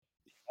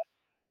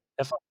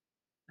If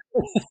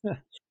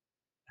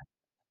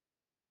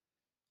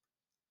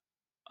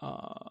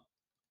uh,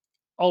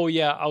 oh,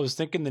 yeah, I was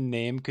thinking the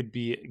name could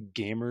be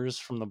Gamers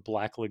from the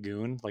Black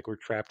Lagoon, like, we're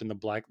trapped in the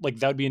black like,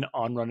 that would be an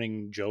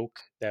on-running joke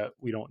that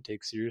we don't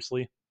take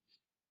seriously.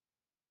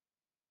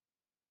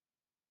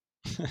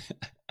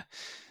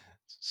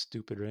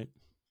 Stupid, right?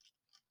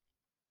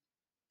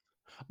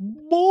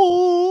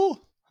 Boo!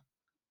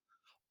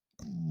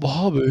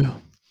 Bobby.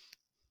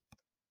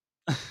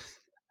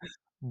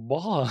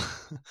 Bah.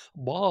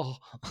 Bah.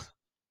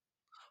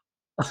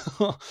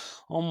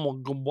 Oh my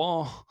god,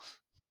 bah.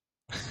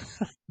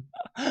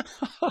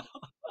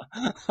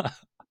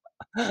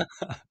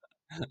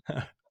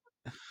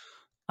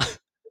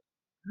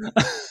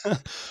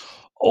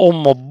 Oh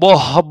my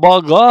bah,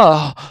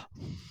 baga.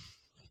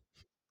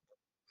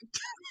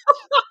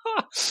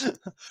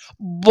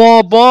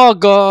 Ba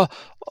baga.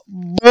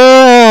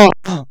 Bah.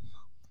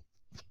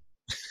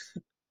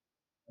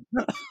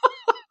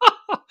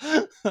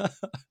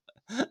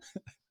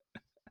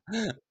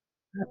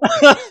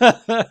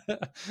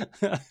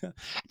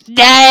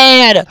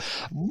 Dad!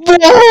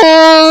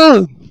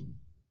 Bah!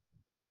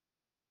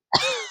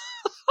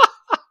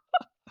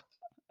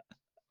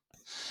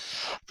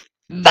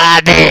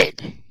 Bobby!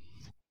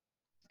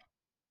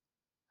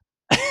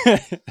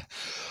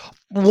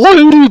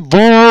 Whitey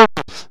Bob!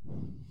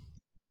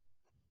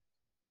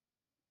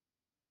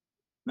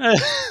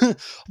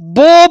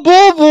 Ba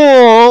ba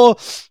ba!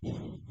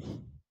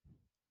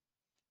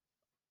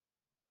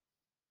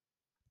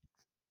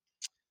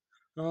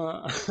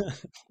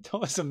 That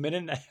was a minute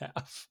and a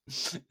half.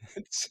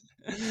 It's,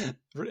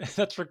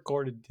 that's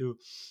recorded too.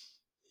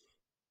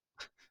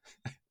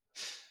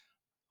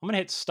 I'm gonna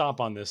hit stop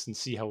on this and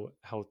see how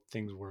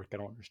things work. I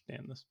don't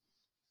understand this.